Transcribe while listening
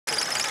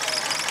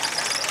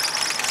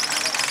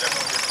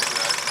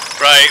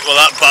Right, well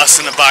that bus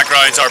in the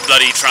background's our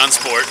bloody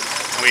transport.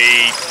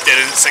 We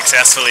didn't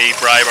successfully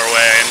bribe our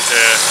way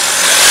into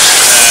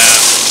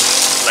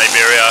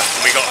Liberia.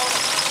 We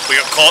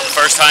got caught the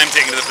first time,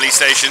 taken to the police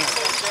station,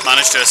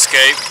 managed to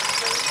escape,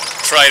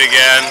 tried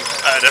again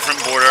at a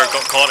different border,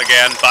 got caught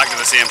again, back to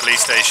the same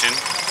police station.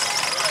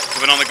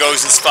 We've been on the go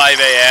since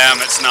 5 AM,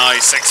 it's now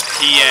 6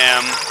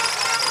 PM.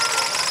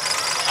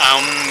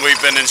 We've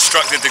been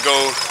instructed to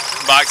go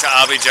back to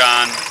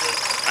Abidjan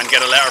and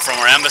get a letter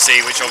from our embassy,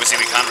 which obviously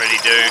we can't really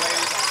do,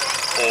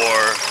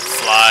 or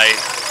fly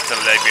to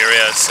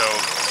Liberia. So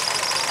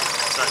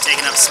I've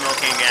taken up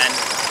smoking again,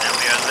 and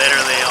we are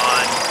literally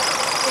on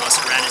the most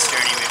horrendous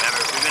journey we've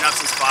been up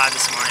since 5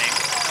 this morning,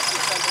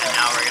 and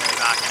now we're going to be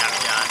back in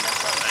Abidjan.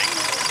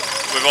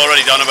 We've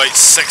already done about 6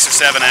 or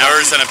 7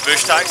 hours in a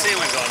bush taxi.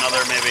 We've got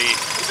another maybe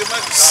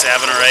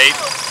 7 or 8.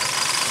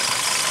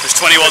 There's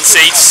 21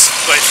 seats,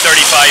 about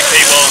 35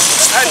 people,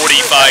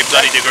 45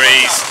 bloody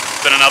degrees.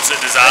 Been an absolute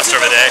disaster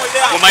of a day.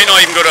 We might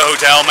not even go to a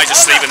hotel, might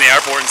just sleep in the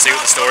airport and see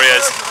what the story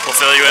is. We'll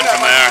fill you in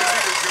from there.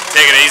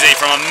 Take it easy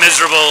from a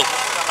miserable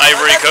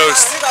Ivory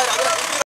Coast.